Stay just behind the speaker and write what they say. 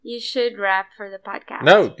You should rap for the podcast.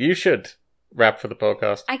 No, you should rap for the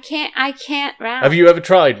podcast. I can't rap. Have you ever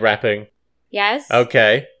tried rapping? Yes.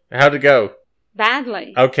 Okay. How'd it go?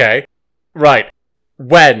 Badly. Okay. Right.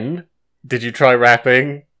 When did you try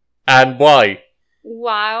rapping and why?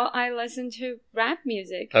 While I listen to rap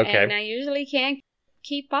music. Okay. And I usually can't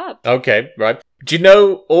keep up. Okay, right. Do you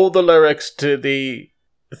know all the lyrics to the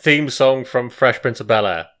theme song from Fresh Prince of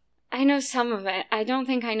Bel-Air? I know some of it. I don't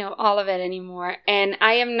think I know all of it anymore. And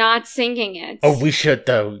I am not singing it. Oh, we should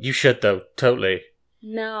though. You should though. Totally.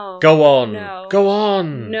 No. Go on. No. Go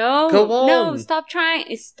on. No. Go on. No, stop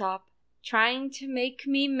trying. Stop trying to make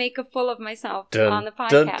me make a fool of myself on the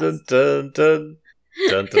podcast. Dun, dun, dun,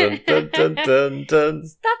 dun, dun, dun, dun, dun, dun.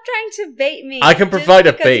 Stop trying to bait me. I can provide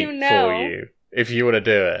a because beat you know, for you if you want to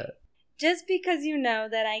do it. Just because you know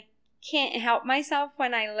that I can't help myself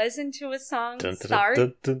when I listen to a song Dun, dun, start.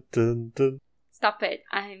 dun, dun, dun, dun. Stop it.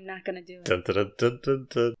 I'm not gonna do it. Dun, dun, dun, dun, dun,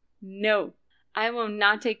 dun. No. I will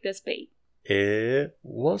not take this bait. It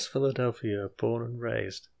was Philadelphia, born and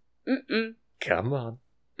raised. Mm-mm. Come on.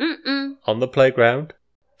 Mm-mm. On the playground.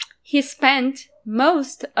 He spent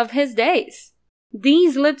most of his days.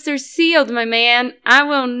 These lips are sealed, my man. I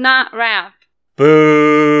will not rap.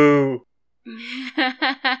 Boo!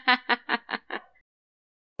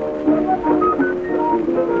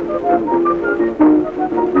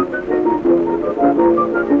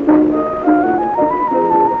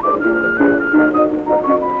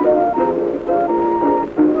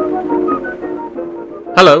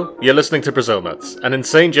 Hello, you're listening to Brazil Nuts, an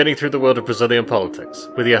insane journey through the world of Brazilian politics,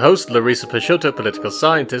 with your host Larissa Peixoto, political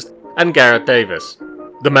scientist, and Gareth Davis,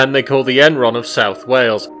 the man they call the Enron of South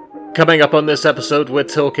Wales. Coming up on this episode, we're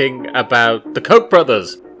talking about the Koch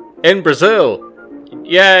brothers in Brazil.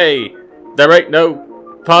 Yay! There ain't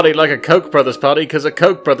no party like a Koch brothers party, because a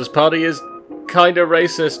Koch brothers party is kinda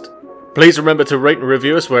racist. Please remember to rate and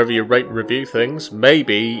review us wherever you rate and review things.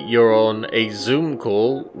 Maybe you're on a Zoom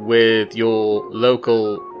call with your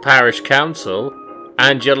local parish council,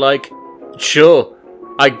 and you're like, sure,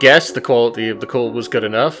 I guess the quality of the call was good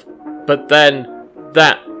enough, but then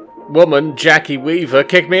that woman, Jackie Weaver,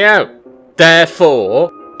 kicked me out.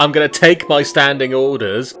 Therefore, I'm going to take my standing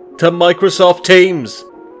orders to Microsoft Teams,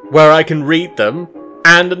 where I can read them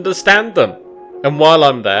and understand them. And while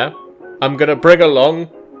I'm there, I'm going to bring along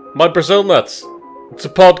my Brazil Nuts. It's a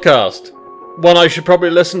podcast. One I should probably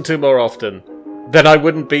listen to more often. Then I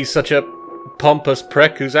wouldn't be such a pompous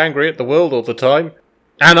prick who's angry at the world all the time.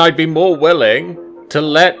 And I'd be more willing to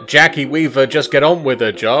let Jackie Weaver just get on with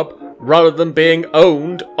her job rather than being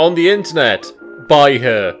owned on the internet by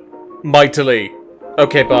her. Mightily.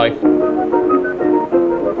 Okay, bye.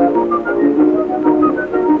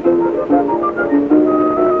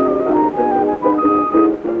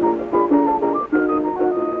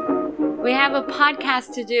 We have a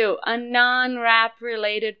podcast to do, a non-rap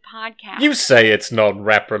related podcast. You say it's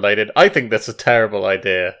non-rap related. I think that's a terrible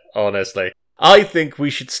idea, honestly. I think we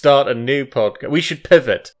should start a new podcast. We should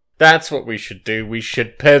pivot. That's what we should do. We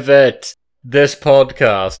should pivot this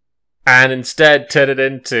podcast and instead turn it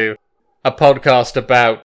into a podcast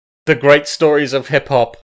about the great stories of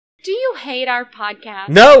hip-hop. Do you hate our podcast?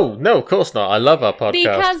 No, of course not. I love our podcast.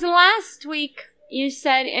 Because last week you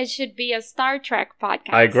said it should be a Star Trek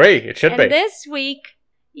podcast. I agree. It should be. And this week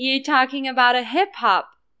you're talking about a hip-hop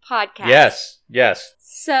podcast. Yes.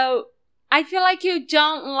 So I feel like you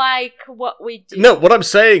don't like what we do. No, what I'm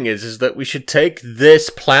saying is that we should take this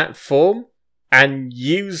platform and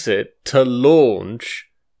use it to launch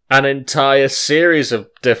an entire series of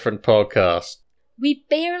different podcasts. We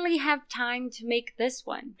barely have time to make this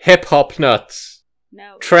one. Hip Hop Nuts.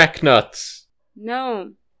 No. Trek Nuts.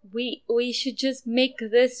 No. We should just make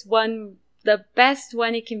this one the best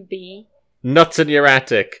one it can be. Nuts in Your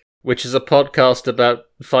Attic, which is a podcast about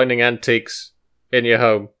finding antiques in your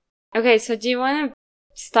home. Okay, so do you want to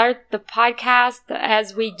start the podcast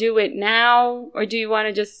as we do it now? Or do you want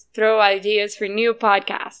to just throw ideas for new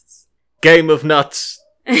podcasts? Game of Nuts,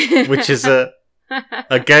 which is a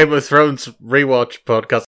Game of Thrones rewatch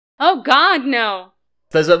podcast. Oh God, no.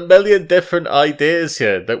 There's a million different ideas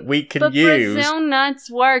here that we can use. Brazil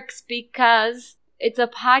Nuts works because it's a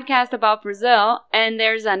podcast about Brazil, and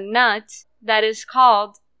there's a nut that is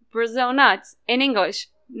called Brazil Nuts in English,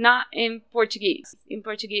 not in Portuguese. In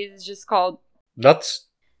Portuguese, it's just called Nuts?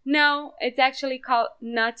 No, it's actually called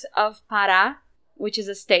Nuts of Pará, which is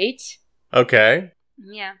a state. Okay.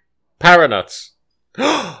 Yeah. Paranuts.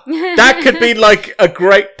 That could be like a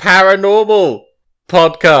great paranormal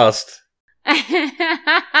podcast.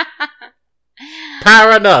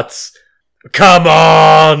 Paranuts. Come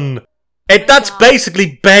on. That's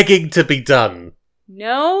basically begging to be done.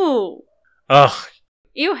 No. Ugh.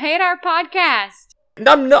 You hate our podcast.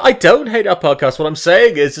 No, I don't hate our podcast. What I'm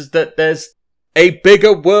saying is that there's a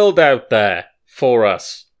bigger world out there for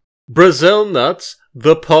us. Brazil Nuts,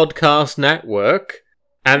 the podcast network,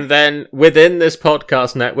 and then within this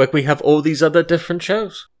podcast network, we have all these other different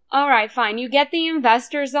shows. All right, fine. You get the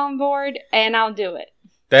investors on board, and I'll do it.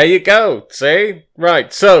 There you go. See?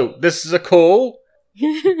 Right. So, this is a call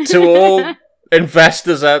to all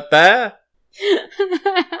investors out there.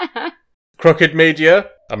 Crooked Media,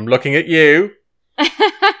 I'm looking at you.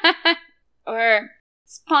 Or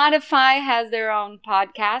Spotify has their own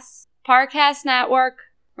podcasts. Parcast Network,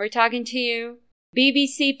 we're talking to you.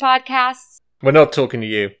 BBC Podcasts. We're not talking to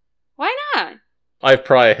you. Why not? I have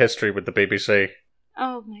prior history with the BBC.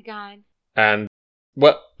 Oh my god. And,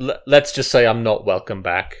 well, let's just say I'm not welcome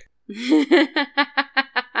back.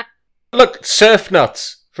 Look, Surf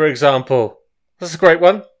Nuts, for example. That's a great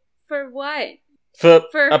one. For what? For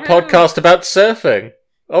a who? podcast about surfing,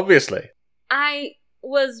 obviously. I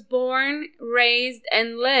was born, raised,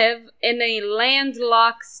 and live in a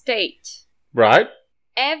landlocked state. Right?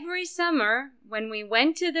 Every summer, when we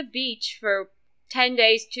went to the beach for 10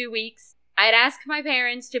 days, 2 weeks, I'd ask my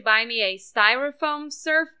parents to buy me a styrofoam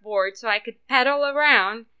surfboard so I could pedal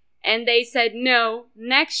around, and they said no,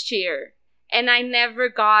 next year. And I never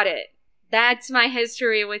got it. That's my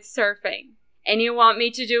history with surfing. And you want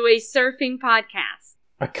me to do a surfing podcast.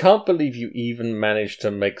 I can't believe you even managed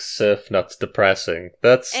to make Surf Nuts depressing.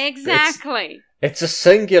 That's... Exactly. It's a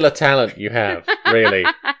singular talent you have, really.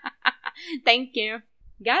 Thank you.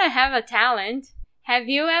 Gotta have a talent. Have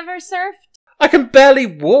you ever surfed? I can barely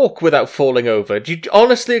walk without falling over. Do you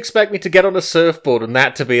honestly expect me to get on a surfboard and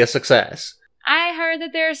that to be a success? I heard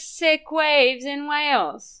that there's sick waves in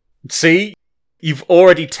Wales. See? You've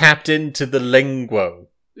already tapped into the lingo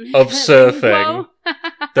of surfing.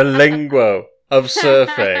 The lingo of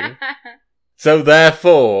surfing. So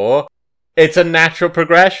therefore, it's a natural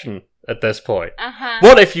progression at this point.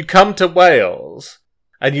 What if you come to Wales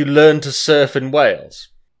and you learn to surf in Wales?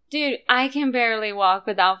 Dude, I can barely walk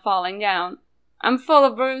without falling down. I'm full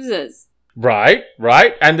of bruises. Right.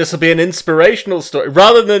 And this will be an inspirational story.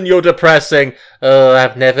 Rather than your depressing, oh,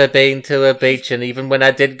 I've never been to a beach, and even when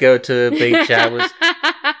I did go to a beach,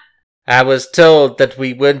 I was told that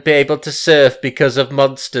we wouldn't be able to surf because of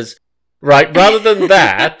monsters. Right, rather than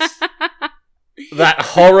that, that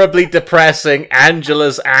horribly depressing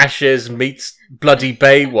Angela's Ashes meets bloody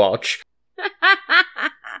Baywatch.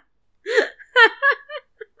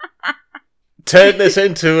 Turn this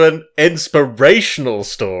into an inspirational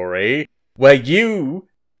story where you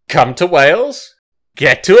come to Wales,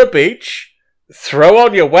 get to a beach, throw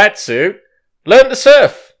on your wetsuit, learn to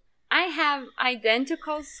surf. I have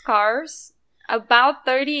identical scars about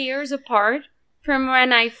 30 years apart from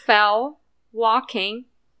when I fell walking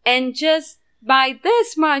and just by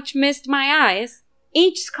this much missed my eyes.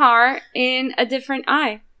 Each scar in a different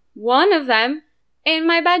eye. One of them in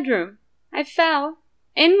my bedroom. I fell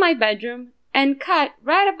in my bedroom and cut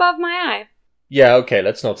right above my eye. Yeah, okay,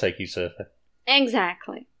 let's not take you surfing.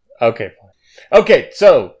 Exactly. Okay, fine. Okay,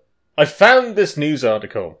 so, I found this news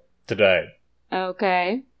article today.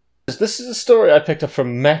 Okay. This is a story I picked up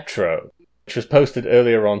from Metro, which was posted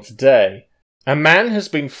earlier on today. A man has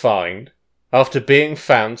been fined after being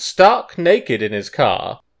found stark naked in his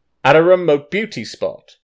car at a remote beauty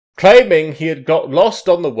spot, claiming he had got lost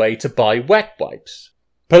on the way to buy wet wipes.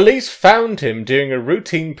 Police found him during a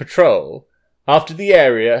routine patrol after the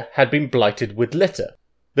area had been blighted with litter.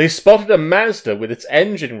 They spotted a Mazda with its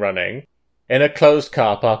engine running in a closed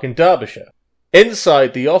car park in Derbyshire.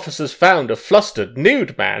 Inside, the officers found a flustered,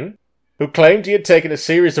 nude man who claimed he had taken a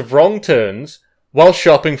series of wrong turns while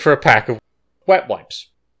shopping for a pack of wet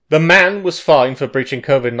wipes. The man was fined for breaching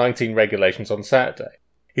COVID-19 regulations on Saturday.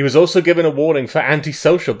 He was also given a warning for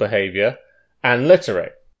antisocial behaviour and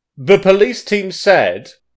littering. The police team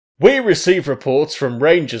said, "We receive reports from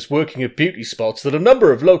rangers working at beauty spots that a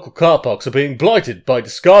number of local car parks are being blighted by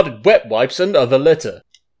discarded wet wipes and other litter.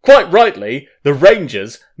 Quite rightly, the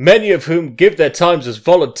rangers, many of whom give their times as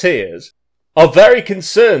volunteers, are very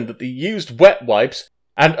concerned that the used wet wipes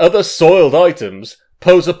and other soiled items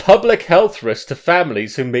pose a public health risk to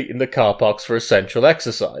families who meet in the car parks for essential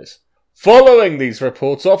exercise. Following these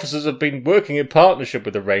reports, officers have been working in partnership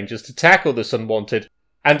with the rangers to tackle this unwanted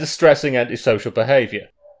and distressing antisocial behaviour,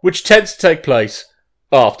 which tends to take place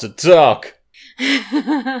after dark."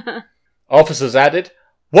 Officers added,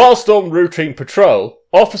 "Whilst on routine patrol,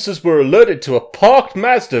 officers were alerted to a parked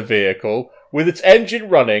Mazda vehicle with its engine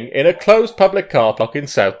running in a closed public car park in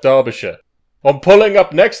South Derbyshire. On pulling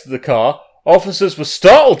up next to the car, officers were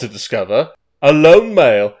startled to discover a lone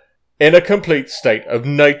male in a complete state of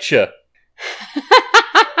nature."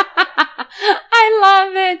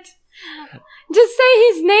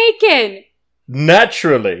 naked?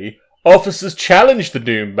 Naturally, officers challenged the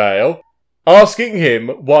new male, asking him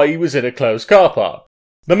why he was in a closed car park.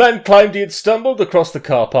 The man claimed he had stumbled across the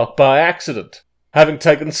car park by accident, having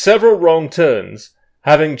taken several wrong turns,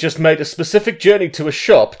 having just made a specific journey to a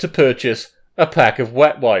shop to purchase a pack of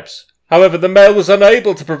wet wipes. However, the male was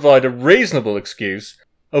unable to provide a reasonable excuse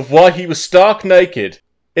of why he was stark naked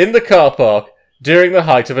in the car park during the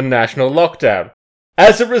height of a national lockdown.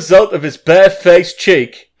 As a result of his bare-faced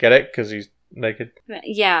cheek, get it? Because he's naked?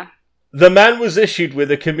 Yeah. The man was issued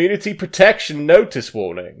with a community protection notice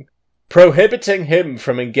warning, prohibiting him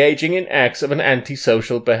from engaging in acts of an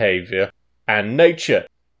antisocial behaviour and nature,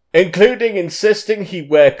 including insisting he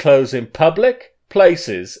wear clothes in public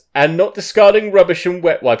places and not discarding rubbish and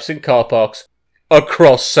wet wipes in car parks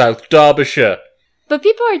across South Derbyshire. But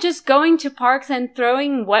people are just going to parks and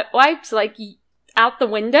throwing wet wipes, like, out the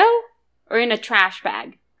window? Or in a trash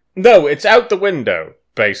bag? No, it's out the window,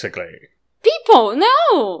 basically. People,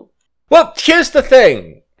 no! Well, here's the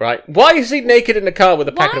thing, right? Why is he naked in the car with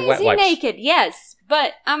a packet of wet wipes? Why is he naked? Yes,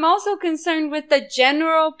 but I'm also concerned with the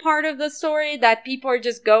general part of the story that people are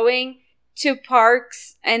just going to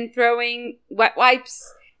parks and throwing wet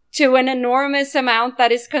wipes to an enormous amount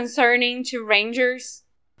that is concerning to rangers.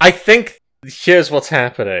 I think here's what's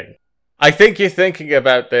happening. I think you're thinking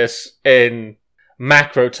about this in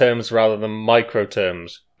macro terms rather than micro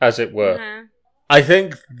terms, as it were. Uh-huh. I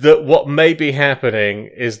think that what may be happening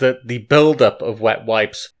is that the build-up of wet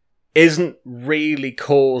wipes isn't really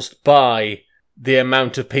caused by the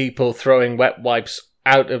amount of people throwing wet wipes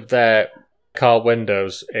out of their car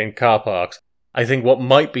windows in car parks. I think what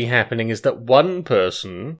might be happening is that one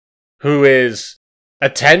person who is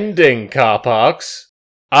attending car parks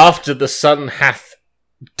after the sun hath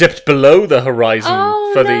dipped below the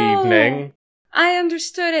horizon for the evening. I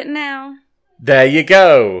understood it now. There you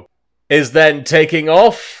go. Is then taking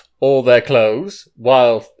off all their clothes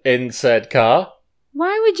while in said car.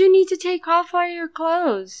 Why would you need to take off all your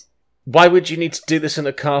clothes? Why would you need to do this in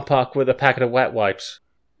a car park with a packet of wet wipes?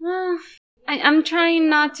 Well, I'm trying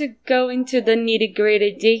not to go into the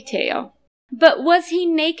nitty-gritty detail. But was he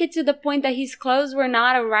naked to the point that his clothes were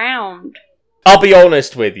not around? I'll be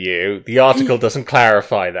honest with you, the article doesn't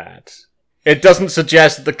clarify that. It doesn't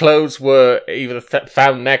suggest that the clothes were either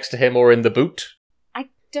found next to him or in the boot. I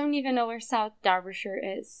don't even know where South Derbyshire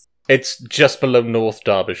is. It's just below North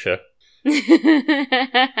Derbyshire.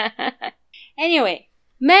 Anyway,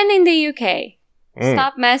 men in the UK,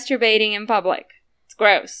 stop masturbating in public. It's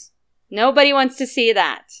gross. Nobody wants to see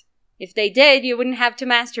that. If they did, you wouldn't have to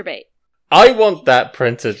masturbate. I want that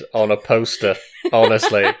printed on a poster,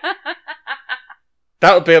 honestly.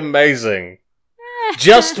 That would be amazing.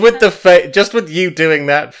 Just with the just with you doing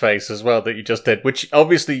that face as well that you just did, which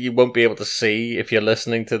obviously you won't be able to see if you're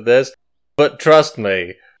listening to this. But trust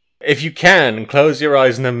me, if you can, close your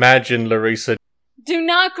eyes and imagine Larissa. Do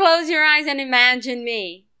not close your eyes and imagine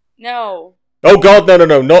me. No. Oh God,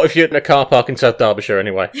 no, not if you're in a car park in South Derbyshire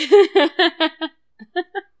anyway.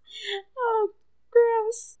 Oh,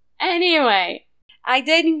 gross. Anyway, I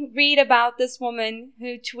did read about this woman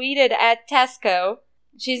who tweeted at Tesco.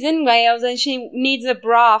 She's in Wales and she needs a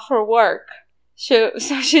bra for work. So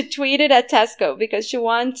she tweeted at Tesco because she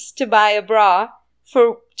wants to buy a bra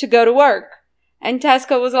to go to work. And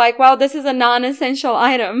Tesco was like, well, this is a non-essential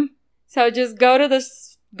item. So just go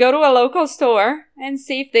to a local store and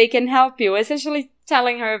see if they can help you. Essentially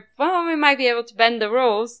telling her, well, we might be able to bend the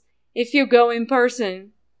rules if you go in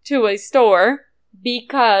person to a store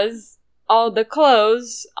because all the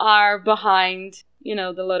clothes are behind,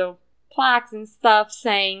 the little plaques and stuff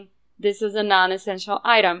saying this is a non-essential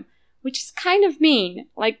item, which is kind of mean.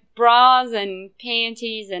 Like bras and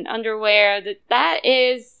panties and underwear, that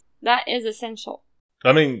is essential.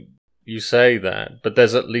 I mean, you say that, but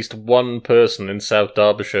there's at least one person in South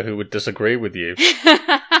Derbyshire who would disagree with you.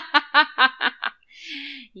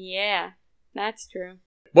 Yeah, that's true.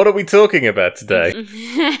 What are we talking about today?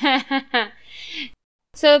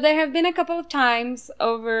 So there have been a couple of times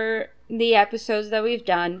over the episodes that we've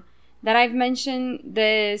done that I've mentioned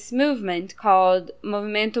this movement called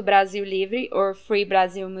Movimento Brasil Livre or Free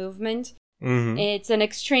Brazil Movement. Mm-hmm. It's an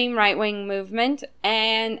extreme right-wing movement,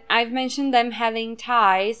 and I've mentioned them having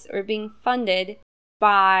ties or being funded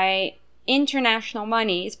by international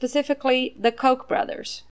money, specifically the Koch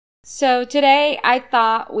brothers. So today I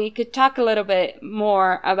thought we could talk a little bit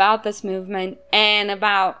more about this movement and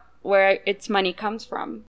about where its money comes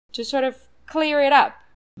from to sort of clear it up.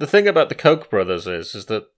 The thing about the Koch brothers is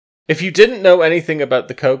that if you didn't know anything about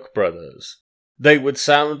the Koch brothers, they would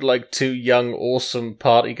sound like two young, awesome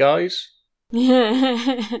party guys.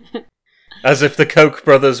 As if the Koch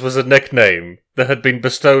brothers was a nickname that had been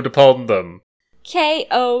bestowed upon them.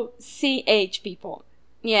 KOCH people.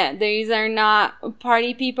 Yeah, these are not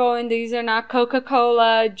party people and these are not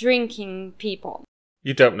Coca-Cola drinking people.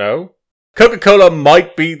 You don't know? Coca-Cola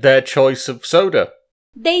might be their choice of soda.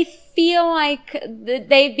 They feel like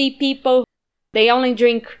they'd be people, they only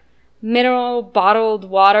drink mineral bottled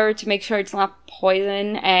water to make sure it's not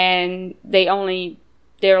poison, and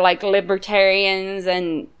they're like libertarians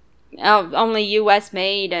and only US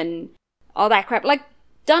made and all that crap. Like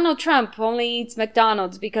Donald Trump only eats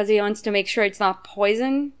McDonald's because he wants to make sure it's not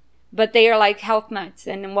poison, but they are like health nuts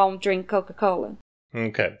and won't drink Coca-Cola.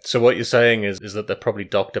 Okay, so what you're saying is that they're probably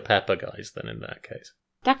Dr. Pepper guys then in that case.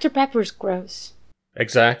 Dr. Pepper's gross.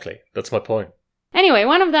 Exactly, that's my point. Anyway,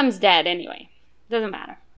 one of them's dead anyway. Doesn't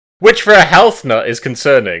matter. Which for a health nut is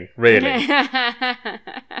concerning, really.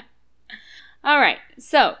 Alright,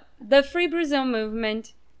 so the Free Brazil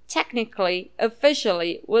movement technically,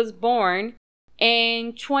 officially, was born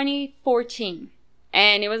in 2014.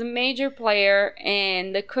 And it was a major player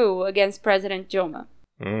in the coup against President Dilma.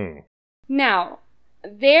 Now,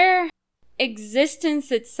 their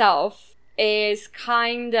existence itself is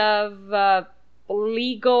kind of a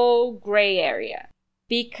legal gray area.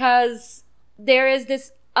 Because there is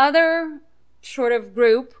this other sort of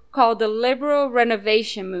group called the Liberal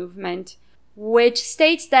Renovation Movement, which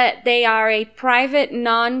states that they are a private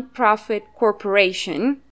non-profit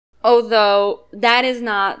corporation, although that is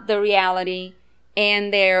not the reality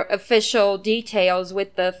and their official details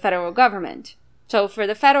with the federal government. So for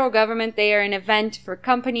the federal government, they are an event for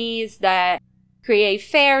companies that create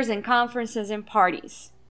fairs and conferences and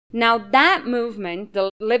parties. Now that movement, the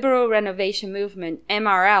Liberal Renovation Movement,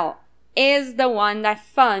 MRL, is the one that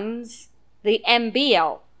funds the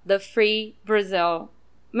MBL, the Free Brazil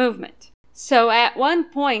movement. So at one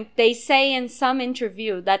point, they say in some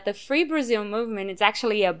interview that the Free Brazil movement is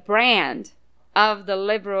actually a brand of the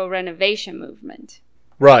Liberal Renovation Movement.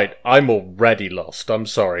 Right, I'm already lost, I'm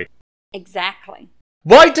sorry. Exactly.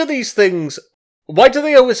 Why do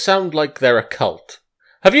they always sound like they're a cult?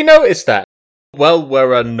 Have you noticed that? Well,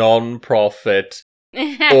 we're a non-profit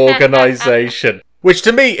organization. Which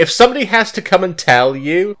to me, if somebody has to come and tell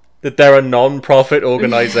you that they're a non-profit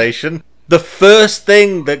organization, the first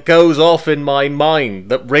thing that goes off in my mind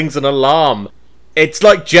that rings an alarm, it's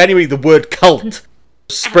like genuinely the word cult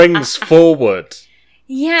springs forward.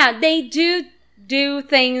 Yeah, they do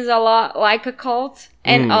things a lot like a cult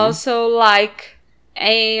and also like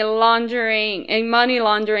a money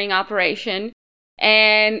laundering operation.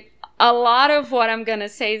 And a lot of what I'm going to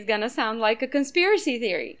say is going to sound like a conspiracy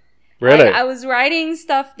theory. Really? Like, I was writing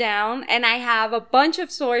stuff down and I have a bunch of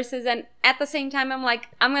sources, and at the same time I'm like,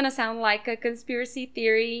 I'm going to sound like a conspiracy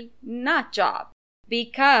theory nut job.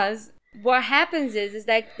 Because what happens is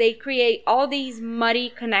that they create all these muddy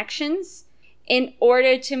connections in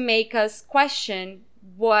order to make us question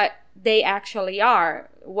what they actually are,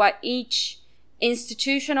 what each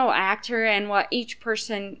institutional actor and what each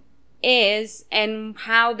person is, and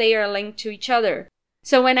how they are linked to each other.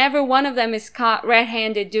 So whenever one of them is caught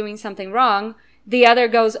red-handed doing something wrong, the other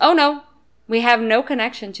goes, oh no, we have no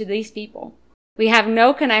connection to these people. We have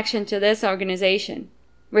no connection to this organization.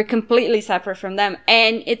 We're completely separate from them.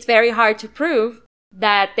 And it's very hard to prove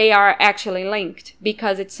that they are actually linked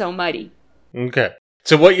because it's so muddy. Okay.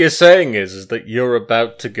 So what you're saying is that you're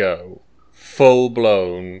about to go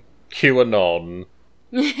full-blown QAnon.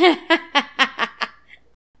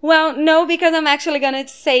 Well, no, because I'm actually going to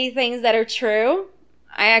say things that are true.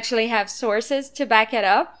 I actually have sources to back it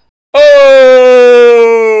up. Oh!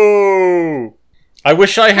 I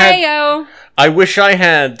wish I had. Hey-o. I wish I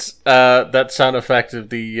had that sound effect of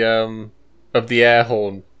the air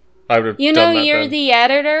horn. I would have. You done know, that you're then. the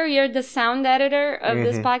editor. You're the sound editor of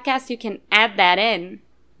this podcast. You can add that in.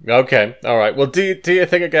 Okay, all right. Well, do your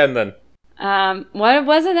thing again then. What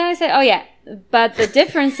was it that I said? Oh yeah, but the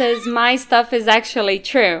difference is my stuff is actually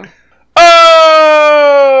true. Oh!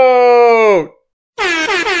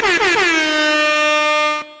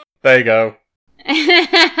 There you go.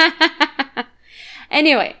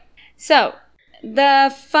 Anyway, so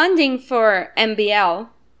the funding for MBL,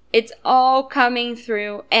 it's all coming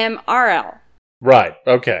through MRL. Right.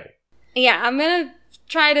 Okay. Yeah, I'm gonna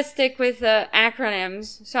try to stick with the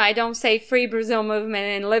acronyms so I don't say Free Brazil Movement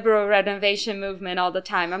and Liberal Renovation Movement all the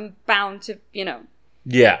time. I'm bound to,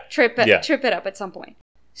 trip it up at some point.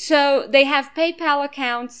 So they have PayPal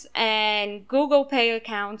accounts and Google Pay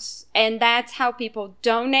accounts, and that's how people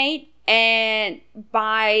donate and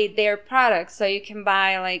buy their products. So you can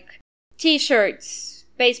buy like t-shirts,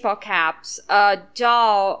 baseball caps, a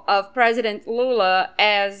doll of President Lula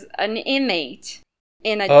as an inmate.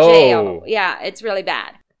 in a Oh. jail. Yeah, it's really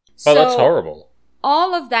bad. Oh, that's horrible.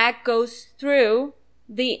 All of that goes through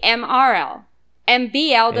the MRL.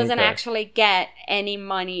 MBL doesn't Okay. actually get any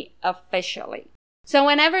money officially. So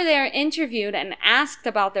whenever they're interviewed and asked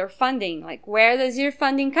about their funding, like, where does your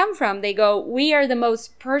funding come from? They go, we are the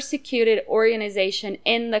most persecuted organization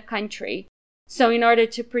in the country. So in order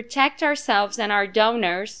to protect ourselves and our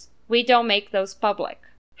donors, we don't make those public.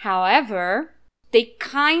 However, they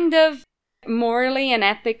kind of morally and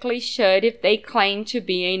ethically should if they claim to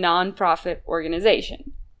be a non-profit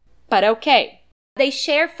organization. But okay. They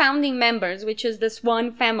share founding members, which is this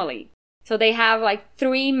one family. So they have like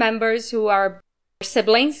 3 members who are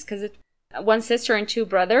siblings, because it's 1 sister and 2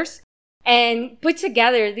 brothers. And put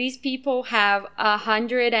together, these people have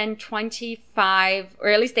 125, or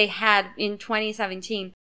at least they had in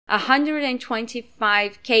 2017,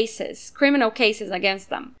 125 cases, criminal cases against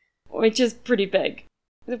them, which is pretty big.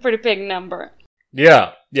 It's a pretty big number.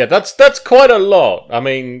 Yeah, that's quite a lot. I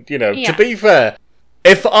mean, to be fair,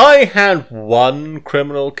 if I had 1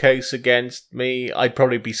 criminal case against me, I'd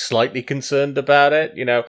probably be slightly concerned about it.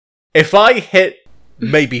 If I hit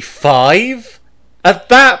maybe 5, at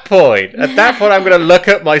that point, I'm going to look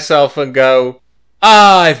at myself and go,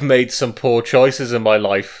 I've made some poor choices in my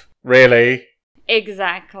life. Really?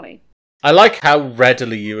 Exactly. I like how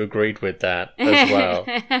readily you agreed with that as well.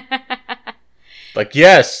 Like,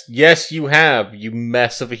 yes, you have, you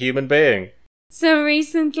mess of a human being. So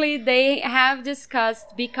recently they have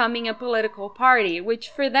discussed becoming a political party, which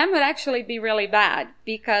for them would actually be really bad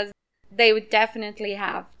because they would definitely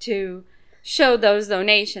have to show those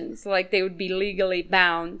donations. Like, they would be legally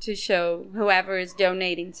bound to show whoever is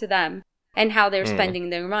donating to them and how they're spending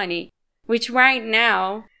their money, which right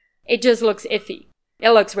now, it just looks iffy.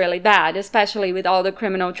 It looks really bad, especially with all the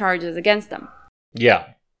criminal charges against them.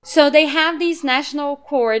 Yeah. So they have these national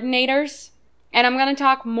coordinators, and I'm going to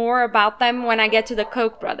talk more about them when I get to the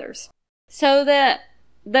Koch brothers. So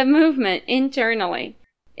the movement internally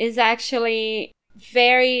is actually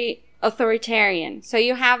very authoritarian. So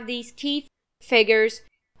you have these key figures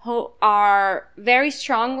who are very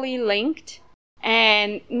strongly linked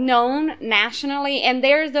and known nationally, and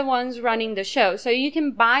they're the ones running the show. So you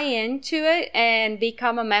can buy into it and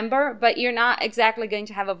become a member, but you're not exactly going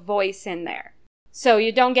to have a voice in there. So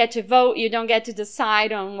you don't get to vote, you don't get to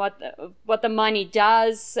decide on what the money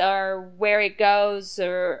does or where it goes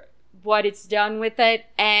or what it's done with it,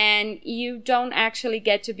 and you don't actually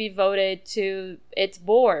get to be voted to its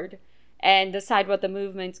board and decide what the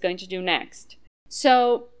movement's going to do next.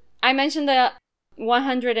 So I mentioned the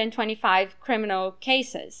 125 criminal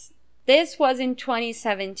cases. This was in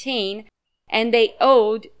 2017, and they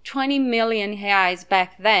owed 20 million reais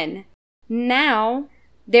back then. Now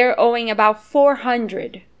they're owing about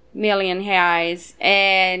 400 million reais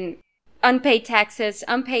in unpaid taxes,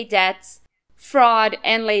 unpaid debts, fraud,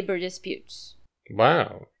 and labor disputes.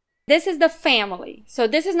 Wow. This is the family. So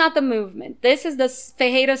this is not the movement. This is the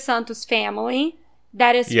Ferreira Santos family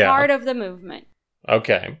that is part of the movement.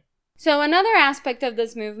 Okay. So another aspect of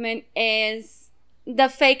this movement is the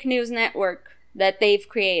fake news network that they've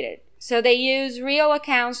created. So they use real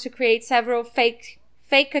accounts to create several fake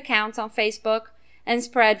accounts on Facebook and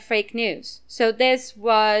spread fake news. So this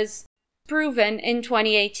was proven in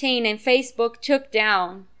 2018, and Facebook took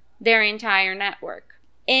down their entire network.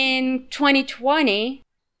 In 2020,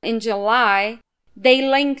 in July, they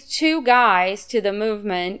linked 2 guys to the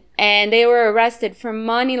movement, and they were arrested for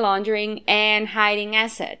money laundering and hiding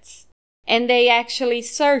assets. And they actually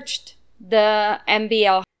searched the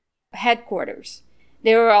MBL headquarters.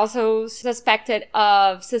 They were also suspected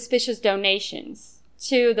of suspicious donations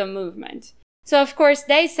to the movement. So of course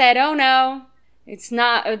they said, "Oh no,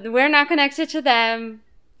 we're not connected to them.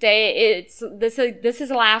 This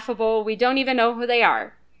is laughable. We don't even know who they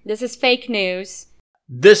are. This is fake news."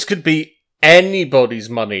 This could be anybody's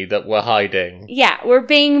money that we're hiding. Yeah, we're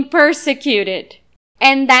being persecuted.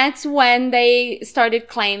 And that's when they started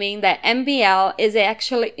claiming that MBL is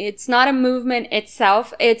actually, it's not a movement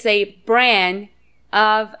itself, it's a brand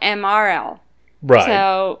of MRL. Right.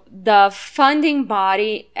 So the funding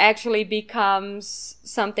body actually becomes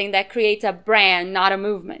something that creates a brand, not a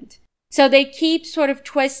movement. So they keep sort of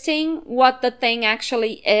twisting what the thing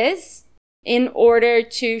actually is in order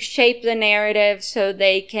to shape the narrative so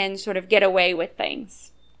they can sort of get away with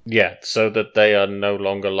things. Yeah, so that they are no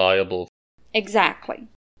longer liable. Exactly.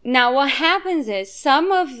 Now what happens is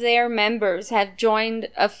some of their members have joined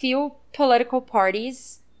a few political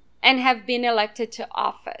parties and have been elected to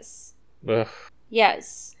office. Ugh.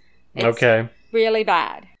 Yes. It's okay. Really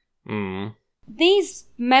bad. These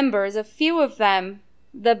members, a few of them,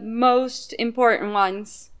 the most important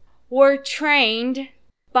ones, were trained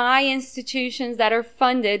by institutions that are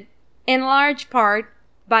funded in large part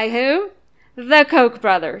by who? The Koch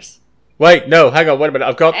brothers. Wait, no, hang on, wait a minute,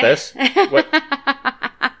 I've got this. Wait.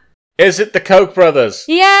 Is it the Koch brothers?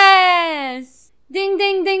 Yes! Ding,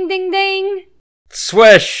 ding, ding, ding, ding.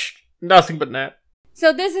 Swish! Nothing but net.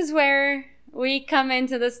 So this is where we come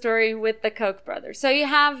into the story with the Koch brothers. So you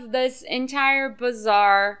have this entire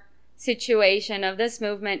bizarre situation of this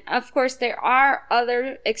movement. Of course, there are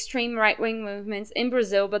other extreme right-wing movements in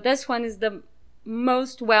Brazil, but this one is the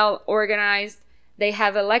most well organized. They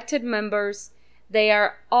have elected members. They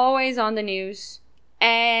are always on the news.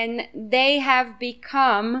 And they have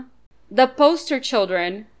become the poster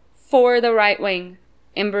children for the right wing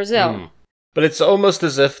in Brazil. But it's almost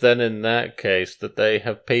as if then in that case that they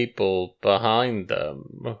have people behind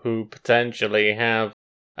them who potentially have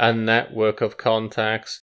a network of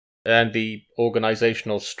contacts and the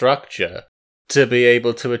organizational structure to be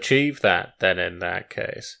able to achieve that then in that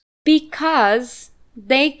case. Because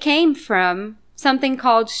they came from something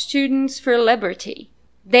called Students for Liberty.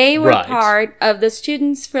 They were part of the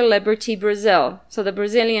Students for Liberty Brazil, so the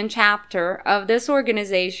Brazilian chapter of this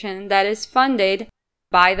organization that is funded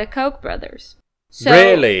by the Koch brothers. So,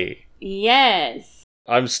 really? Yes.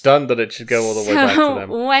 I'm stunned that it should go all the way back to them.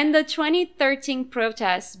 When the 2013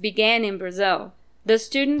 protests began in Brazil, the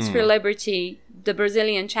Students for Liberty, the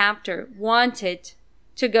Brazilian chapter, wanted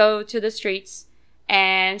to go to the streets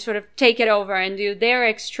and sort of take it over and do their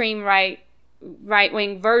extreme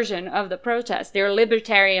right-wing version of the protests, their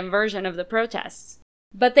libertarian version of the protests.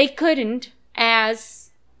 But they couldn't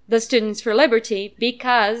as the Students for Liberty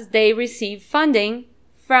because they received funding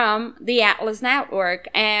from the Atlas Network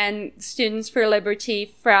and Students for Liberty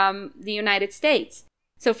from the United States.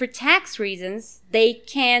 So for tax reasons, they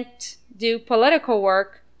can't do political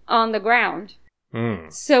work on the ground.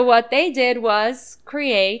 So what they did was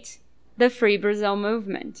create the Free Brazil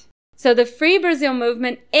movement. So the Free Brazil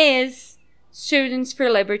movement is Students for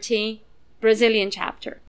Liberty Brazilian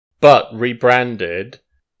chapter. But rebranded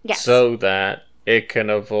Yes. so that it can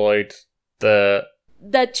avoid the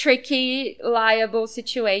tricky, liable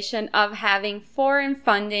situation of having foreign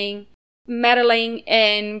funding meddling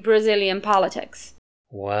in Brazilian politics.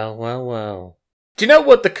 Well. Do you know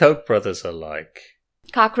what the Koch brothers are like?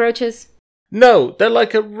 Cockroaches? No, they're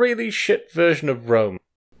like a really shit version of Rome.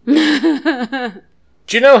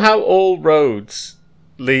 Do you know how all roads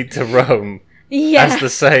lead to Rome? Yeah. As the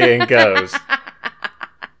saying goes.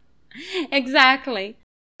 Exactly.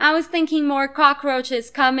 I was thinking more cockroaches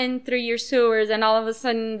coming through your sewers and all of a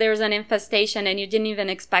sudden there's an infestation and you didn't even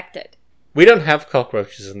expect it. We don't have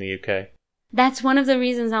cockroaches in the UK. That's one of the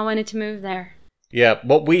reasons I wanted to move there. Yeah,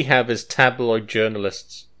 what we have is tabloid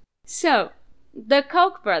journalists. So, the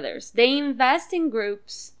Koch brothers, they invest in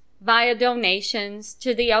groups via donations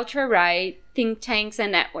to the ultra-right think tanks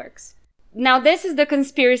and networks. Now, this is the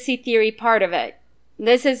conspiracy theory part of it.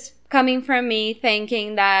 This is coming from me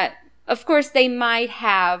thinking that, of course, they might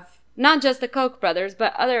have, not just the Koch brothers,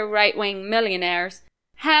 but other right-wing millionaires,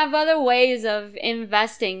 have other ways of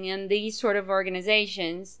investing in these sort of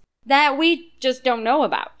organizations that we just don't know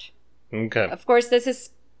about. Okay. Of course, this is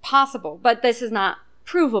possible, but this is not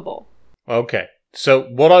provable. Okay. So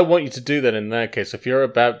what I want you to do then in that case, if you're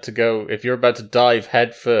about to dive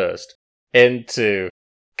headfirst into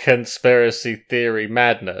conspiracy theory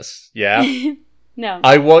madness, yeah? No.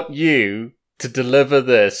 I want you to deliver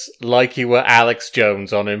this like you were Alex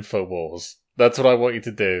Jones on InfoWars. That's what I want you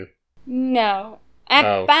to do. No.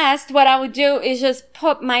 At best, what I would do is just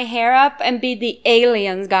put my hair up and be the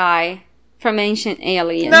aliens guy from Ancient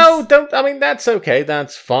Aliens. No, don't. I mean, that's okay.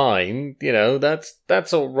 That's fine. You know,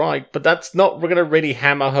 that's all right. But that's not. We're gonna really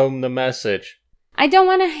hammer home the message. I don't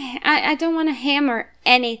want to. I don't want to hammer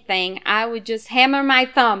anything. I would just hammer my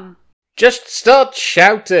thumb. Just start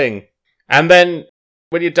shouting, and then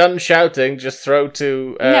when you're done shouting, just throw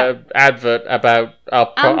to advert about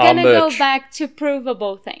our I'm gonna merch. go back to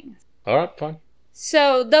provable things. All right, fine.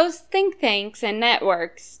 So those think tanks and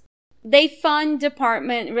networks, they fund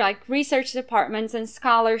research departments and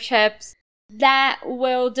scholarships that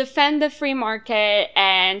will defend the free market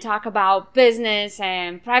and talk about business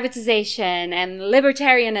and privatization and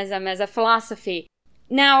libertarianism as a philosophy.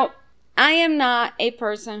 Now, I am not a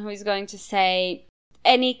person who is going to say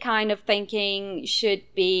any kind of thinking should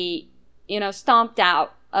be, stomped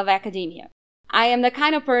out of academia. I am the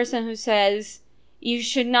kind of person who says you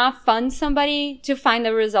should not fund somebody to find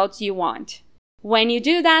the results you want. When you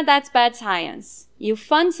do that, that's bad science. You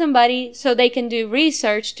fund somebody so they can do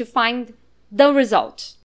research to find the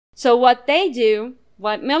result. So what they do,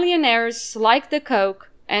 what millionaires like the Koch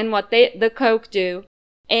and what the Koch do,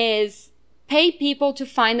 is pay people to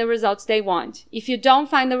find the results they want. If you don't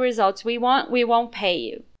find the results we want, we won't pay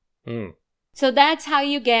you. So that's how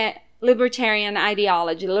you get libertarian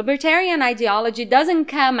ideology. Libertarian ideology doesn't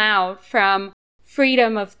come out from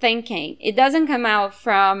freedom of thinking. It doesn't come out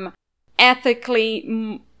from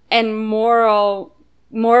ethically and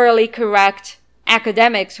morally correct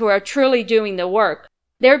academics who are truly doing the work.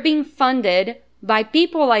 They're being funded by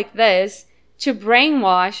people like this to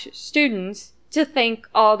brainwash students to think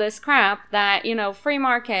all this crap that, free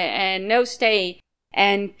market and no state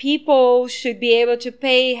and people should be able to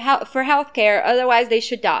pay for healthcare, otherwise they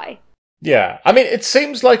should die. Yeah, I mean, it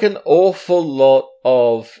seems like an awful lot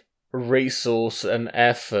of resource and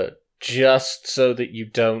effort just so that you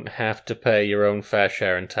don't have to pay your own fair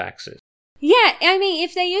share in taxes. Yeah, I mean,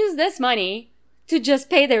 if they use this money to just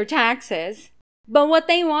pay their taxes, but what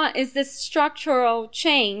they want is this structural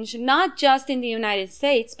change, not just in the United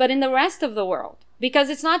States, but in the rest of the world. Because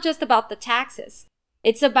it's not just about the taxes.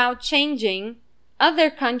 It's about changing other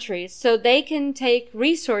countries so they can take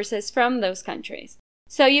resources from those countries.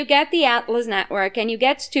 So you get the Atlas Network and you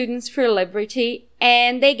get Students for Liberty,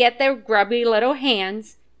 and they get their grubby little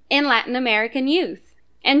hands in Latin American youth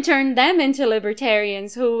and turn them into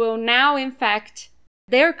libertarians who will now infect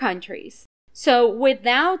their countries. So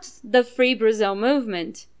without the Free Brazil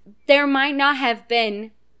movement, there might not have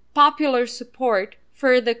been popular support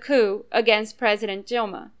for the coup against President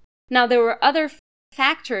Dilma. Now, there were other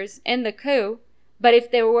factors in the coup, but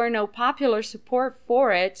if there were no popular support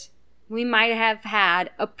for it, we might have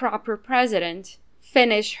had a proper president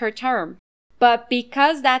finish her term. But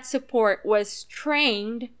because that support was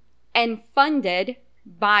trained and funded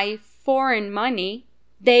by foreign money,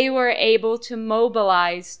 they were able to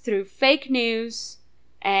mobilize through fake news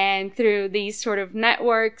and through these sort of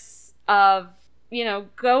networks of,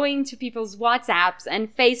 going to people's WhatsApps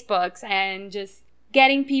and Facebooks and just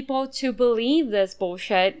getting people to believe this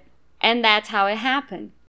bullshit. And that's how it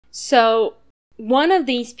happened. So one of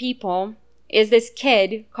these people is this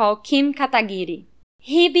kid called Kim Kataguiri.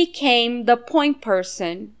 He became the point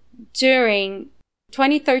person during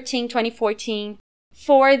 2013, 2014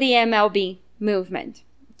 for the MLB movement.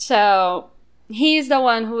 So he's the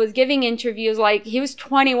one who was giving interviews like he was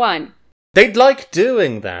 21. They'd like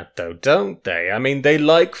doing that, though, don't they? I mean, they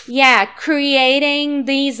like... Yeah, creating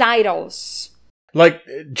these idols. Like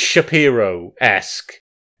Shapiro-esque.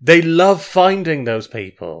 They love finding those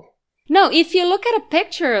people. No, if you look at a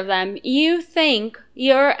picture of them, you think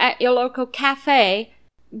you're at your local cafe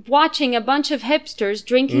watching a bunch of hipsters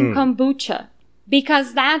drinking kombucha.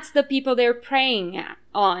 Because that's the people they're preying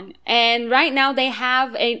on. And right now they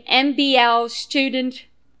have an MBL student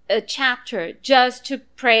chapter just to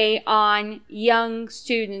prey on young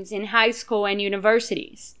students in high school and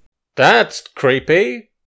universities. That's creepy.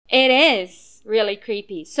 It is really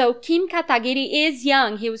creepy. So Kim Kataguiri is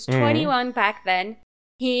young. He was 21 back then.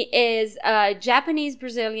 He is a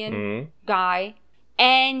Japanese-Brazilian guy.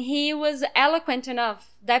 And he was eloquent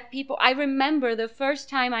enough that I remember the first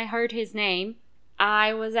time I heard his name,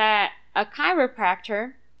 I was at a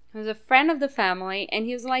chiropractor who was a friend of the family, and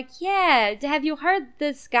he was like, yeah, have you heard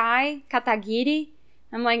this guy, Kataguiri?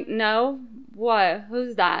 I'm like, no, what?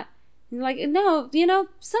 Who's that? He's like, no,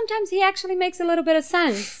 sometimes he actually makes a little bit of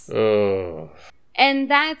sense.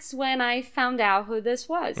 And that's when I found out who this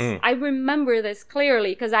was. I remember this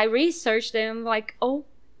clearly because I researched it and I'm like, oh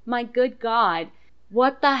my good God,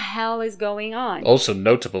 what the hell is going on? Also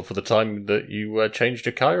notable for the time that you changed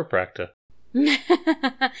your chiropractor.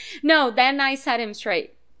 No, then I set him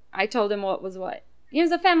straight. I told him what was what. He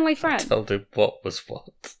was a family friend. I told him what was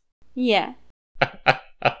what. Yeah.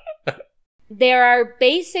 There are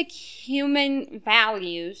basic human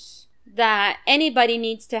values that anybody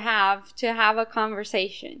needs to have a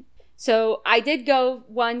conversation. So I did go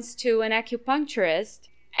once to an acupuncturist,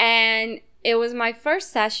 and it was my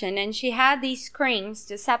first session, and she had these screens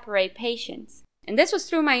to separate patients. And this was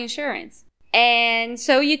through my insurance. And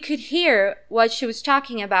so you could hear what she was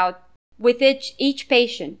talking about with each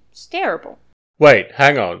patient. It's terrible. Wait,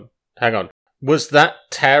 hang on. Was that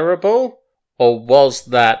terrible? Or was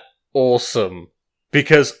that awesome?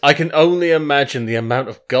 Because I can only imagine the amount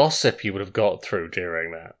of gossip you would have got through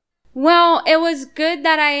during that. Well, it was good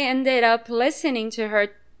that I ended up listening to her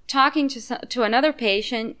talking to another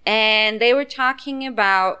patient, and they were talking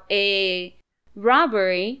about a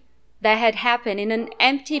robbery that had happened in an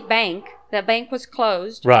empty bank. The bank was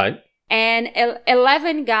closed. Right. And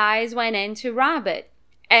 11 guys went in to rob it.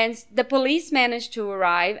 And the police managed to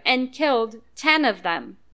arrive and killed 10 of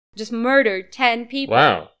them. Just murdered 10 people.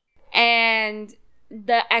 Wow. And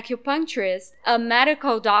the acupuncturist, a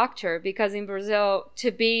medical doctor, because in Brazil,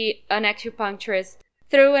 to be an acupuncturist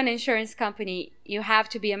through an insurance company, you have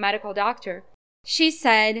to be a medical doctor. She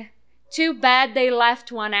said, too bad they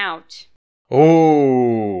left one out.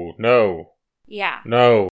 Oh, no. Yeah.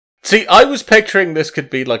 No. See, I was picturing this could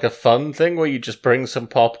be like a fun thing where you just bring some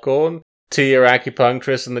popcorn to your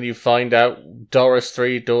acupuncturist and then you find out Doris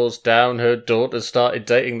 3 doors down, her daughter started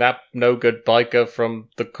dating that no-good biker from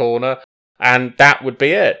the corner, and that would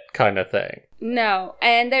be it, kind of thing. No,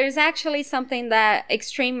 and there's actually something that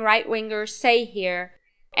extreme right-wingers say here,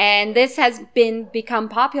 and this has become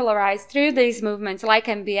popularized through these movements like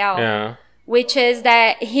MBL, which is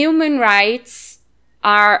that human rights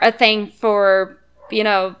are a thing for,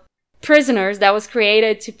 prisoners, that was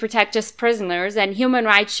created to protect just prisoners, and human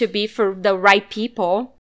rights should be for the right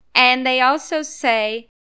people. And they also say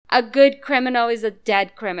a good criminal is a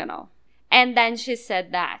dead criminal. And then she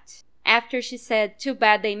said that. After she said, too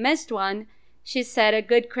bad they missed one, she said a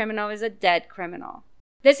good criminal is a dead criminal.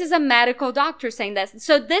 This is a medical doctor saying this.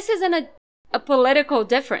 So this isn't a political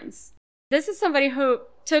difference. This is somebody who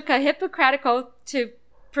took a Hippocratic oath to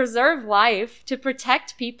preserve life, to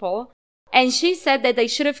protect people, and she said that they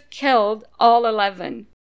should have killed all 11.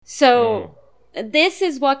 So this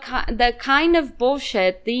is what the kind of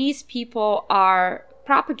bullshit these people are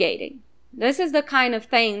propagating. This is the kind of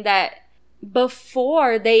thing that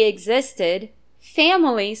before they existed,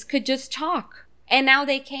 families could just talk, and now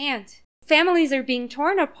they can't. Families are being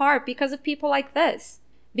torn apart because of people like this.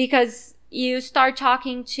 Because you start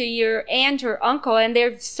talking to your aunt or uncle, and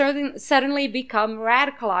they've suddenly become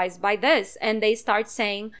radicalized by this, and they start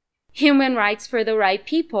saying human rights for the right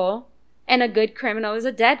people, and a good criminal is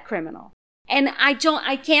a dead criminal. And I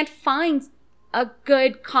can't find a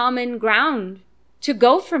good common ground to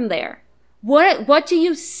go from there. What do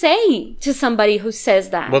you say to somebody who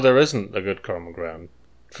says that? Well, there isn't a good common ground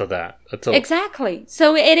for that at all. Exactly.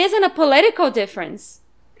 So it isn't a political difference.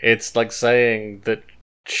 It's like saying that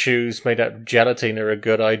shoes made out of gelatin are a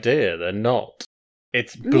good idea. They're not.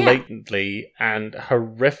 It's blatantly and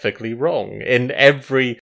horrifically wrong in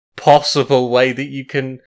every possible way that you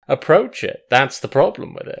can approach it. That's the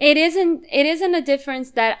problem with it. It isn't a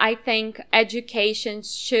difference that I think education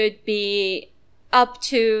should be up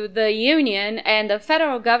to the union and the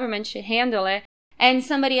federal government should handle it, and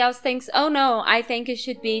somebody else thinks, oh no, I think it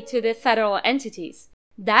should be to the federal entities.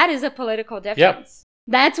 That is a political difference.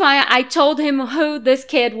 Yep. That's why I told him who this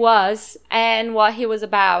kid was and what he was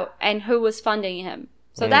about and who was funding him.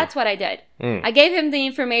 So that's what I did. I gave him the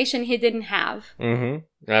information he didn't have.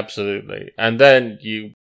 Mm-hmm. Absolutely. And then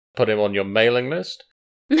you put him on your mailing list?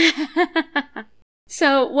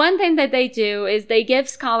 So one thing that they do is they give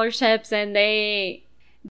scholarships, and they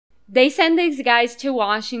send these guys to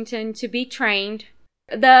Washington to be trained.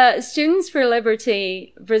 The Students for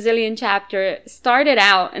Liberty Brazilian chapter started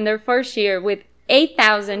out in their first year with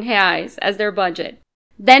 8,000 reais as their budget.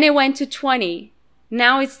 Then it went to 20.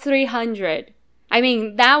 Now it's 300. I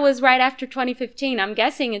mean, that was right after 2015. I'm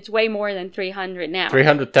guessing it's way more than 300 now.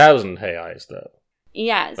 300,000 reais, though.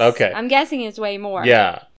 Yes. Okay. I'm guessing it's way more.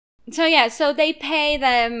 Yeah. So they pay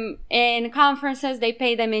them in conferences, they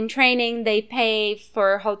pay them in training, they pay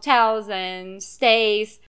for hotels and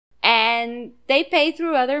stays, and they pay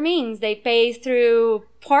through other means. They pay through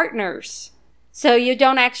partners. So you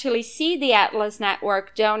don't actually see the Atlas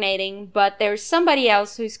Network donating, but there's somebody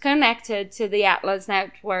else who's connected to the Atlas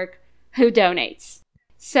Network who donates.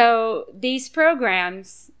 So these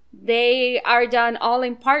programs, they are done all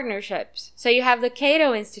in partnerships. So you have the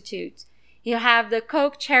Cato Institute, you have the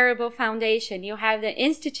Koch Charitable Foundation, you have the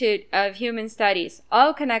Institute of Human Studies,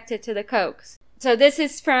 all connected to the Kochs. So this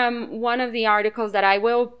is from one of the articles that I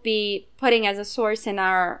will be putting as a source in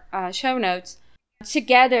our show notes.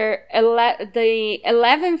 Together, the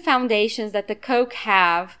 11 foundations that the Koch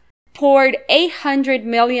have poured $800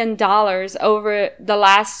 million over the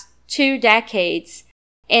last 2 decades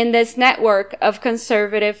in this network of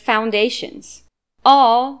conservative foundations,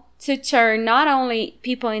 all to turn not only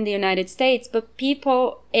people in the United States, but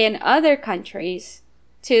people in other countries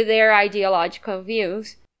to their ideological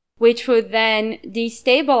views, which would then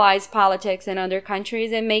destabilize politics in other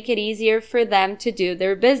countries and make it easier for them to do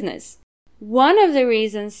their business. One of the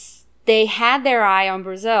reasons they had their eye on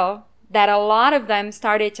Brazil, that a lot of them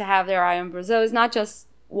started to have their eye on Brazil, is not just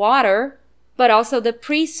water, but also the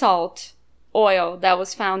pre-salt oil that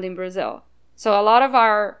was found in Brazil. So a lot of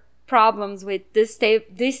our problems with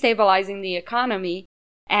destabilizing the economy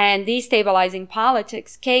and destabilizing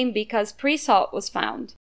politics came because pre-salt was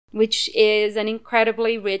found, which is an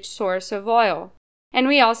incredibly rich source of oil. And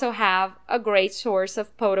we also have a great source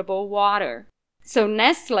of potable water. So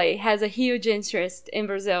Nestle has a huge interest in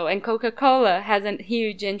Brazil, and Coca-Cola has a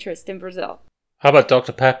huge interest in Brazil. How about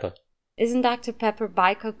Dr. Pepper? Isn't Dr. Pepper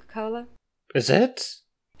by Coca-Cola? Is it?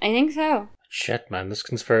 I think so. Shit, man, this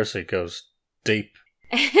conspiracy goes deep.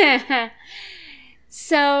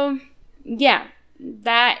 So, yeah,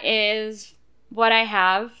 that is what I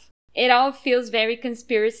have. It all feels very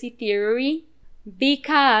conspiracy theory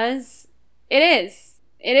because it is.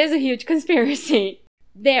 It is a huge conspiracy.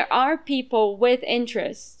 There are people with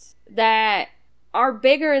interests that are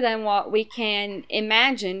bigger than what we can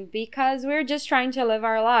imagine because we're just trying to live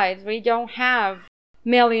our lives. We don't have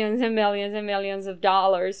millions and millions and millions of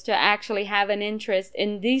dollars to actually have an interest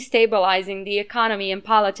in destabilizing the economy and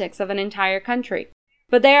politics of an entire country.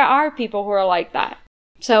 But there are people who are like that.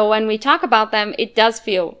 So when we talk about them, it does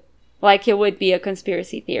feel like it would be a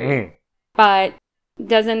conspiracy theory. But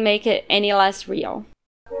doesn't make it any less real.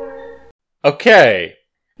 Okay.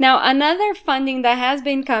 Now, another funding that has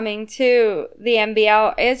been coming to the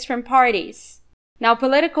MBL is from parties. Now,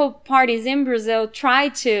 political parties in Brazil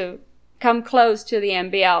tried to come close to the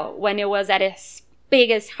MBL when it was at its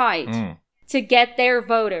biggest height to get their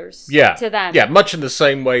voters to them. Yeah, much in the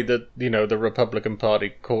same way that, the Republican Party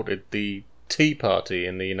courted the Tea Party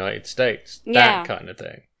in the United States. That kind of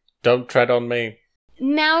thing. Don't tread on me.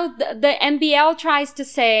 Now, the MBL tries to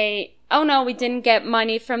say, oh no, we didn't get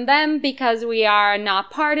money from them because we are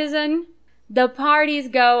not partisan. The parties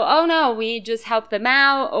go, oh no, we just helped them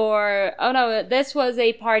out, or oh no, this was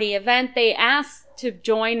a party event. They asked to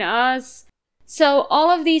join us. So all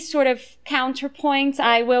of these sort of counterpoints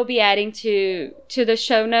I will be adding to the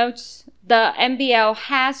show notes. The MBL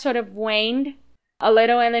has sort of waned a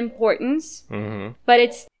little in importance, but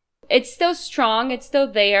it's still strong, it's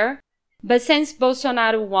still there. But since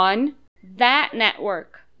Bolsonaro won, that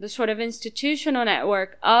network, the sort of institutional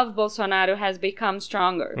network of Bolsonaro, has become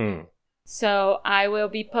stronger. So I will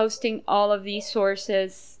be posting all of these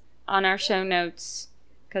sources on our show notes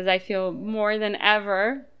because I feel more than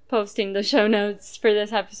ever posting the show notes for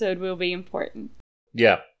this episode will be important.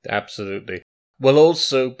 Yeah, absolutely. We'll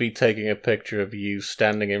also be taking a picture of you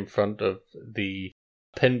standing in front of the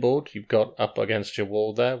pinboard you've got up against your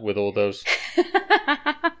wall there with all those...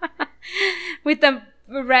 With the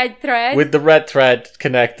red thread? With the red thread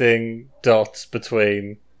connecting dots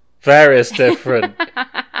between various different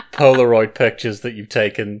Polaroid pictures that you've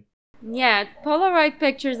taken. Yeah, Polaroid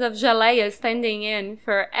pictures of Jalea standing in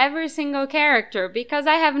for every single character because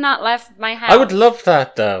I have not left my house. I would love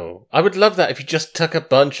that, though. I would love that if you just took a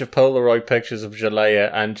bunch of Polaroid pictures of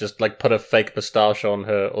Jalea and just, put a fake moustache on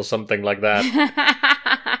her or something like that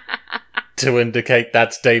to indicate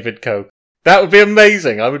that's David Koch. That would be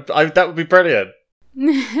amazing. That would be brilliant.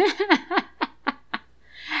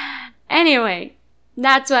 Anyway,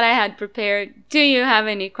 that's what I had prepared. Do you have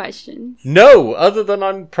any questions? No, other than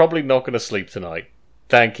I'm probably not going to sleep tonight.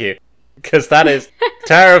 Thank you. Because that is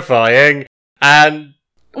terrifying and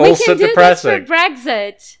also depressing. We can do this for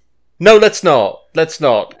Brexit. No, let's not. Let's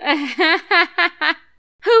not.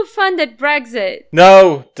 Who funded Brexit?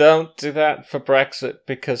 No, don't do that for Brexit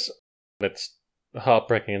because it's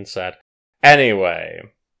heartbreaking and sad. Anyway.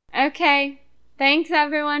 Okay. Thanks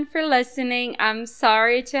everyone for listening. I'm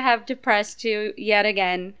sorry to have depressed you yet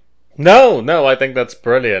again. No, I think that's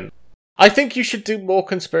brilliant. I think you should do more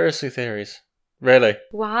conspiracy theories. Really.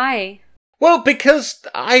 Why? Well, because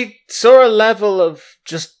I saw a level of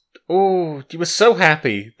just, you were so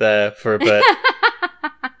happy there for a bit.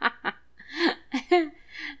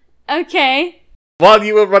 Okay. While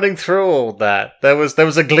you were running through all that, there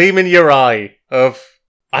was a gleam in your eye of,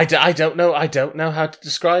 I don't know how to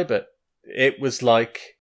describe it. It was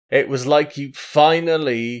like you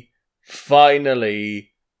finally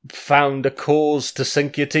found a cause to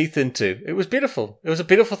sink your teeth into. It was beautiful. It was a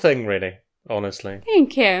beautiful thing, really, honestly.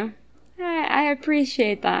 Thank you. I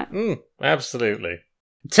appreciate that. Absolutely.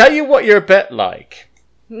 Tell you what you're a bit like.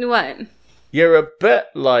 What? You're a bit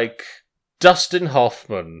like Dustin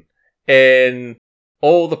Hoffman in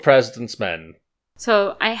All the President's Men.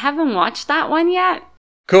 So, I haven't watched that one yet.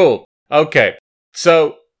 Cool. Okay.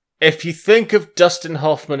 So, if you think of Dustin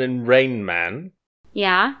Hoffman in Rain Man...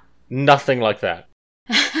 Yeah? Nothing like that.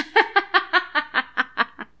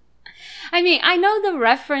 I mean, I know the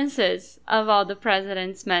references of All the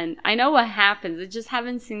President's Men. I know what happens. I just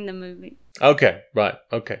haven't seen the movie. Okay, right,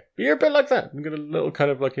 okay. But you're a bit like that. You got a little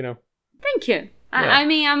kind of Thank you. Yeah. I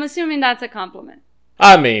mean, I'm assuming that's a compliment.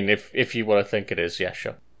 I mean, if you want to think it is, yeah,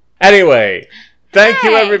 sure. Anyway, thank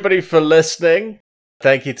you everybody for listening.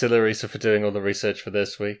 Thank you to Larissa for doing all the research for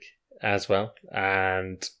this week as well.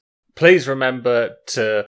 And please remember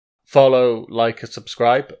to follow, like, and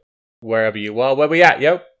subscribe wherever you are. Where we at,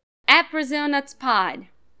 yo? At Brazil Nuts Pod.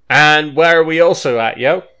 And where are we also at,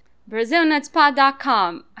 yo?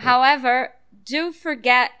 BrazilNutsPod.com. However, do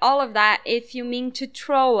forget all of that if you mean to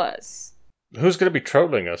troll us. Who's going to be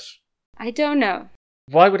trolling us? I don't know.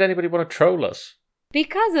 Why would anybody want to troll us?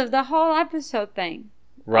 Because of the whole episode thing.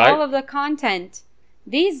 Right. All of the content.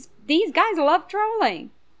 These guys love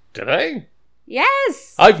trolling. Do they?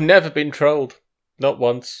 Yes! I've never been trolled. Not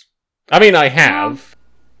once. I mean, I have.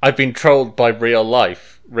 I've been trolled by real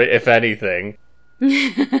life, if anything.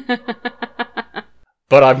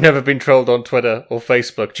 But I've never been trolled on Twitter or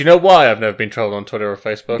Facebook. Do you know why I've never been trolled on Twitter or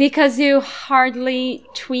Facebook? Because you hardly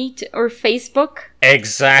tweet or Facebook?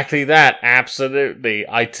 Exactly that, absolutely.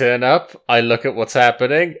 I turn up, I look at what's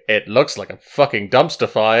happening, it looks like a fucking dumpster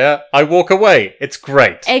fire, I walk away. It's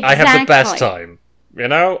great. Exactly. I have the best time. You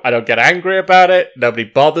know, I don't get angry about it, nobody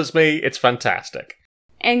bothers me, it's fantastic.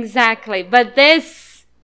 Exactly, but this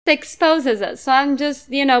exposes us. So I'm just,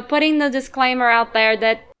 putting the disclaimer out there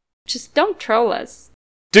that just don't troll us.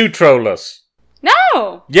 Do troll us.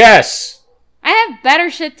 No! Yes! I have better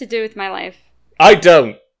shit to do with my life. I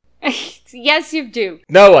don't. Yes, you do.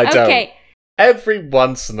 No, I don't. Okay. Every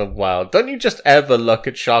once in a while, don't you just ever look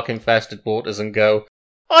at shark-infested waters and go,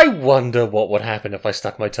 I wonder what would happen if I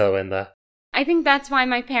stuck my toe in there? I think that's why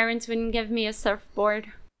my parents wouldn't give me a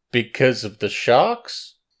surfboard. Because of the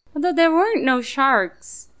sharks? Although there weren't no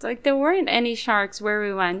sharks. There weren't any sharks where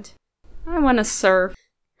we went. I want to surf.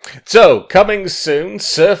 So, coming soon,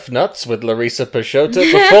 Surf Nuts with Larissa Peixoto.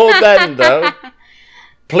 Before then, though,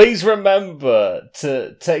 please remember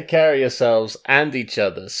to take care of yourselves and each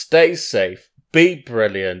other. Stay safe. Be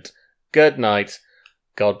brilliant. Good night.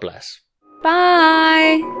 God bless.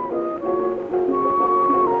 Bye!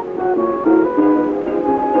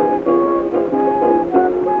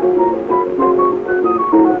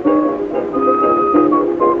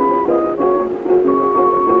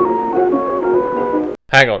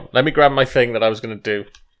 Hang on, let me grab my thing that I was going to do.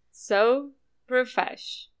 So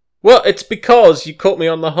profesh. Well, it's because you caught me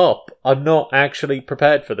on the hop. I'm not actually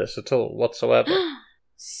prepared for this at all, whatsoever.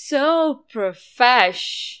 So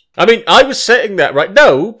profesh. I mean, I was sitting there, right?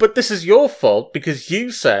 No, but this is your fault because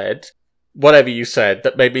you said whatever you said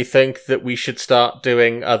that made me think that we should start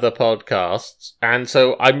doing other podcasts. And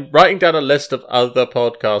so I'm writing down a list of other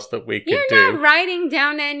podcasts that we could do. You're not writing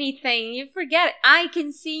down anything. You forget it. I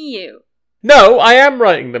can see you. No, I am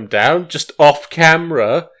writing them down, just off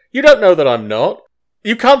camera. You don't know that I'm not.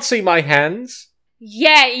 You can't see my hands.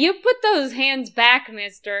 Yeah, you put those hands back,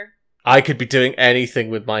 mister. I could be doing anything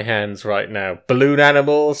with my hands right now. Balloon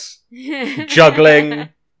animals, juggling,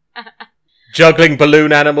 juggling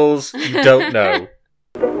balloon animals. You don't know.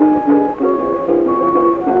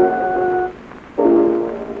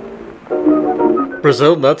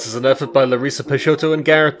 Brazil Nuts is an effort by Larissa Peixoto and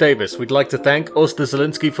Gareth Davis. We'd like to thank Oster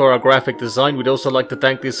Zielinski for our graphic design. We'd also like to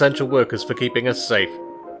thank the essential workers for keeping us safe.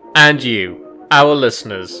 And you, our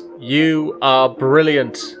listeners, you are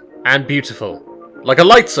brilliant and beautiful. Like a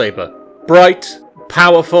lightsaber. Bright,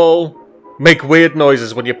 powerful, make weird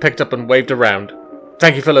noises when you're picked up and waved around.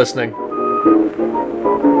 Thank you for listening.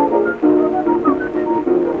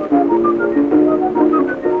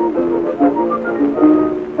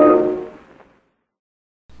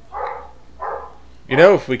 You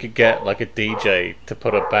know, if we could get like a DJ to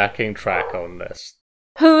put a backing track on this.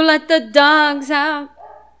 Who let the dogs out?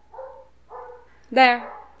 There.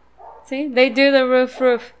 See? They do the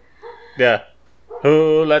roof. Yeah.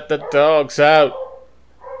 Who let the dogs out?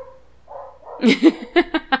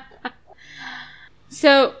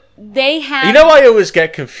 So, they have... You know, I always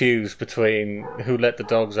get confused between Who Let the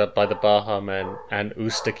Dogs Out by the Baha Men and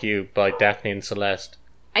Oostik You by Daphne and Celeste.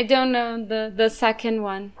 I don't know the second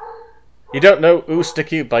one. You don't know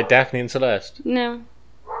Oostik You by Daphne and Celeste? No.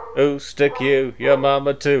 Oostik You, your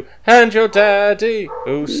mama too, and your daddy.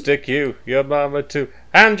 Oostik You, your mama too,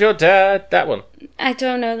 and your dad. That one. I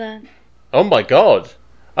don't know that. Oh my god.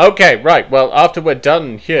 Okay, right, well, after we're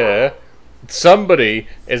done here, somebody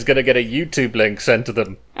is going to get a YouTube link sent to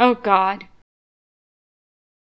them. Oh god.